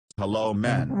Hello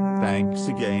men, thanks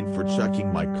again for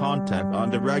checking my content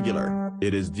on the regular,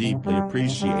 it is deeply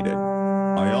appreciated.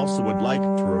 I also would like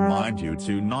to remind you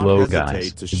to not Hello guys,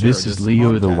 hesitate to share this is this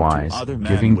Leo the content Wise, to other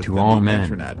men giving within to all the men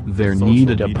internet, their social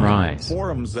needed media, uprise.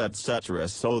 forums etc.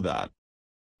 so that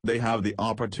they have the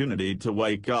opportunity to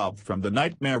wake up from the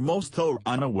nightmare most are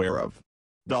unaware of.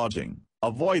 Dodging,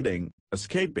 avoiding,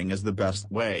 escaping is the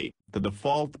best way, the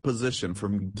default position for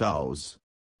MGTOWs.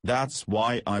 That's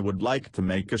why I would like to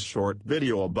make a short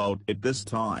video about it this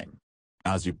time.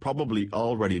 As you probably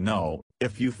already know,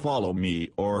 if you follow me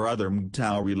or other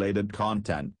MGTOW related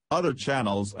content, other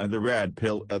channels and the red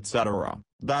pill etc.,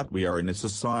 that we are in a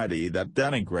society that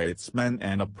denigrates men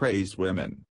and appraise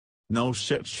women. No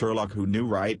shit Sherlock, who knew,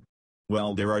 right?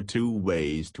 Well, there are two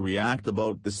ways to react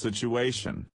about the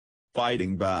situation.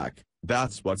 Fighting back,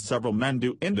 that's what several men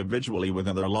do individually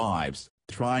within their lives,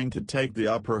 trying to take the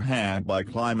upper hand by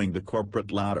climbing the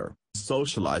corporate ladder,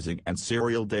 socializing and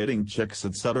serial dating chicks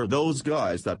etc. Those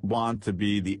guys that want to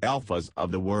be the alphas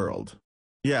of the world.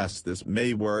 Yes, this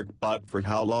may work, but for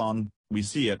how long? We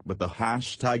see it with the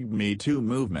 #MeToo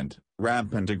movement,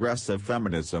 rampant aggressive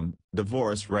feminism,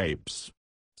 divorce rapes.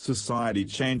 Society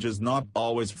changes not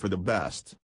always for the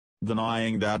best.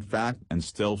 Denying that fact and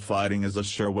still fighting is a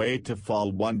sure way to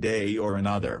fall one day or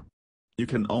another. You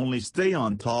can only stay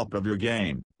on top of your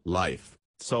game, life,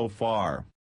 so far.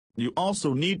 You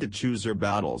also need to choose your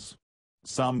battles.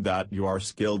 Some that you are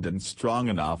skilled and strong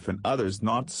enough and others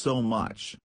not so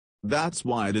much. That's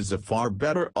why it is a far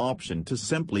better option to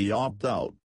simply opt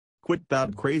out. Quit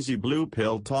that crazy blue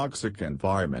pill toxic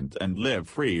environment and live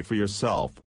free for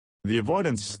yourself. The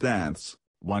avoidance stance,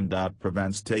 one that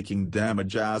prevents taking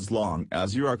damage as long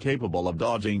as you are capable of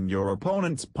dodging your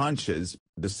opponent's punches,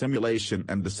 dissimulation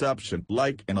and deception.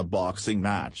 Like in a boxing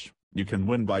match, you can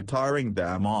win by tiring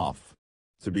them off.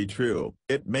 To be true,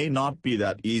 it may not be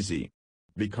that easy.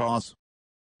 Because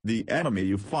the enemy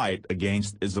you fight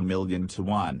against is 1,000,000 to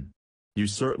 1. You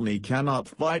certainly cannot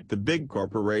fight the big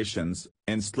corporations,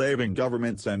 enslaving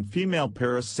governments and female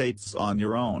parasites on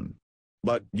your own.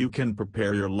 But you can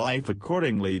prepare your life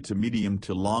accordingly to medium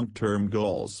to long-term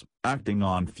goals, acting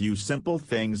on few simple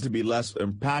things to be less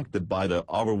impacted by the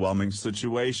overwhelming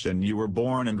situation you were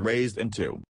born and raised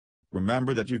into.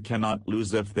 Remember that you cannot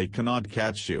lose if they cannot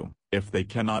catch you, if they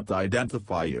cannot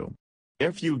identify you.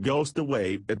 If you ghost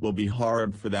away, it will be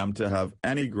hard for them to have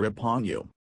any grip on you.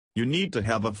 You need to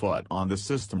have a foot on the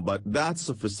system, but that's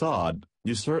a facade.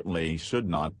 You certainly should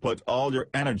not put all your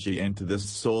energy into this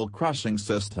soul-crushing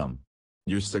system.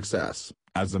 Your success,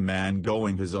 as a man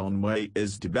going his own way,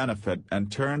 is to benefit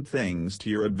and turn things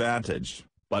to your advantage,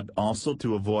 but also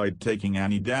to avoid taking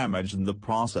any damage in the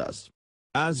process.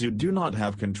 As you do not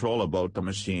have control about the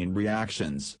machine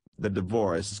reactions, the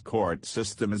divorce court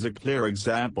system is a clear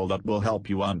example that will help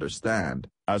you understand.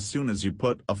 As soon as you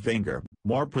put a finger,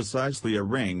 more precisely a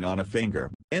ring on a finger,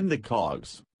 in the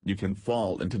cogs, you can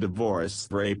fall into divorce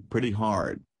rape pretty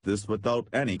hard, this without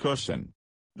any cushion.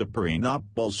 The prenup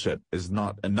bullshit is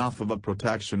not enough of a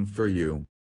protection for you.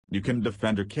 You can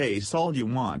defend your case all you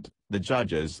want, the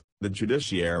judges, the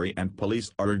judiciary and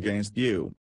police are against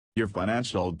you. Your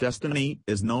financial destiny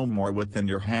is no more within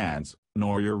your hands,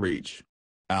 nor your reach.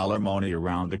 Alimony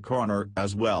around the corner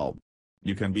as well.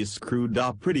 You can be screwed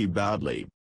up pretty badly.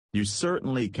 You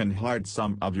certainly can hide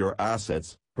some of your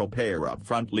assets, prepare up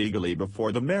front legally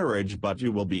before the marriage, but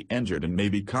you will be injured and may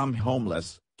become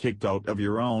homeless, kicked out of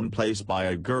your own place by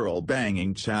a girl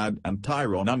banging Chad and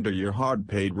Tyrone under your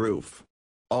hard-paid roof.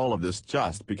 All of this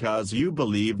just because you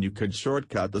believed you could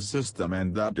shortcut the system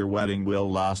and that your wedding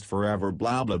will last forever,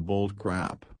 blah blah bull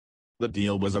crap. The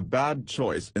deal was a bad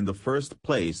choice in the first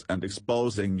place, and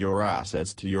exposing your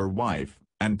assets to your wife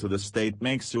and to the state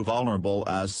makes you vulnerable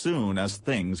as soon as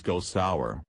things go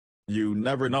sour. You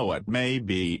never know, it may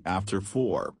be after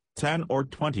 4, 10 or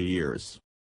 20 years.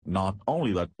 Not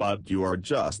only that, but you are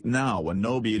just now an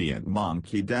obedient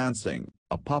monkey dancing,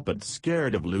 a puppet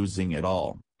scared of losing it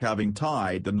all, having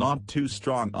tied the knot too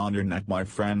strong on your neck. My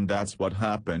friend, that's what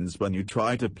happens when you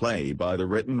try to play by the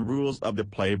written rules of the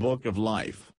playbook of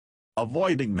life.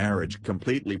 Avoiding marriage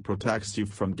completely protects you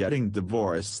from getting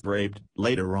divorced, raped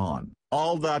later on.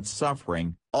 All that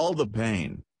suffering, all the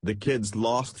pain, the kids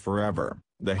lost forever,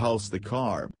 the house, the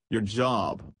car, your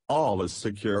job, all is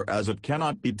secure as it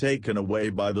cannot be taken away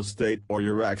by the state or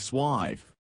your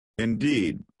ex-wife.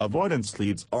 Indeed, avoidance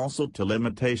leads also to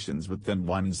limitations within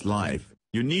one's life.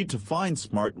 You need to find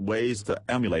smart ways to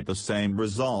emulate the same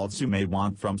results you may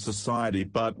want from society,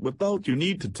 but without you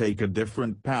need to take a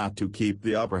different path to keep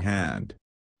the upper hand.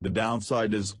 The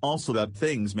downside is also that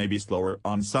things may be slower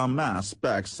on some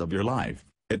aspects of your life,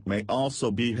 It may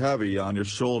also be heavy on your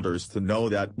shoulders to know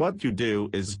that what you do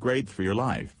is great for your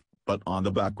life, but on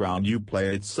the background you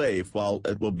play it safe while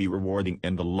it will be rewarding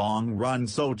in the long run,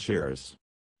 so cheers.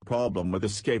 Problem with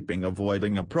escaping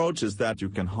avoiding approach is that you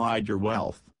can hide your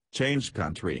wealth, change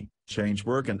country, change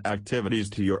work and activities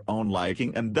to your own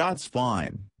liking, and that's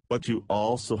fine, but you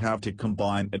also have to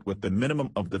combine it with the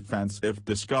minimum of defense if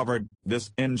discovered,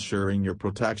 this ensuring your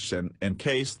protection in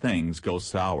case things go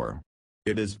sour.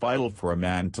 It is vital for a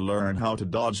man to learn how to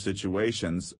dodge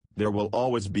situations. There will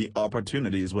always be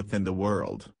opportunities within the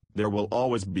world. There will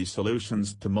always be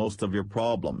solutions to most of your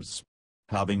problems.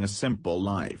 Having a simple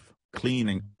life,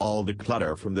 cleaning all the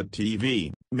clutter from the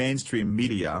TV, mainstream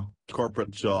media, corporate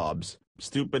jobs,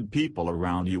 stupid people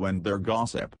around you and their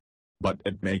gossip. But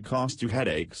it may cost you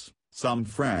headaches, some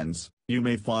friends, you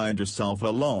may find yourself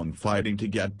alone fighting to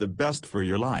get the best for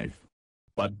your life.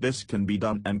 But this can be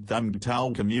done, and the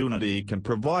MGTOW community can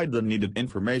provide the needed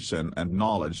information and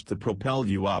knowledge to propel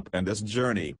you up in this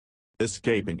journey.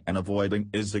 Escaping and avoiding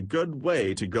is a good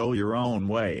way to go your own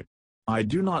way. I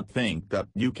do not think that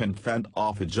you can fend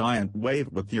off a giant wave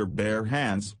with your bare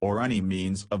hands or any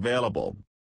means available.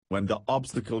 When the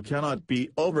obstacle cannot be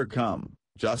overcome,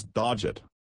 just dodge it.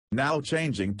 Now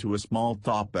changing to a small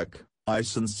topic, I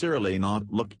sincerely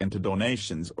not look into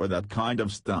donations or that kind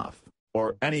of stuff,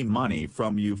 or any money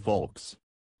from you folks.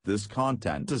 This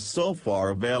content is so far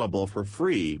available for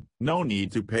free, no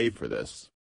need to pay for this.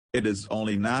 It is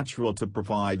only natural to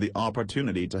provide the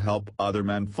opportunity to help other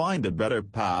men find a better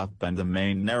path than the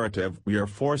main narrative we are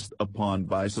forced upon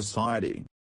by society.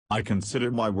 I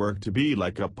consider my work to be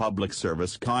like a public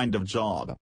service kind of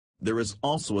job. There is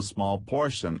also a small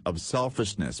portion of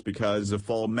selfishness, because if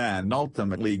all men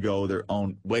ultimately go their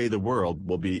own way, the world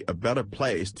will be a better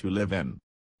place to live in.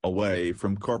 Away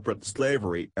from corporate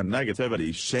slavery and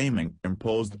negativity shaming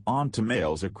imposed onto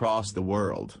males across the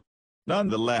world.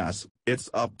 Nonetheless, it's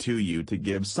up to you to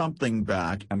give something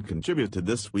back and contribute to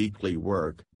this weekly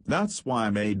work. That's why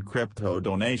I made crypto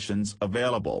donations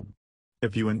available.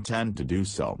 If you intend to do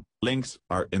so, links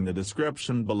are in the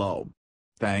description below.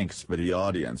 Thanks for the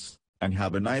audience, and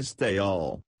have a nice day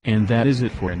all. And that is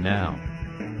it for now.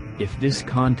 If this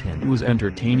content was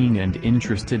entertaining and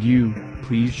interested you,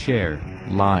 please share,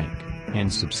 like,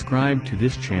 and subscribe to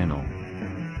this channel.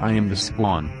 I am the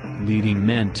Spawn, leading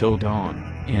men till dawn,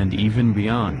 and even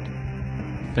beyond.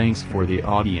 Thanks for the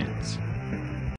audience.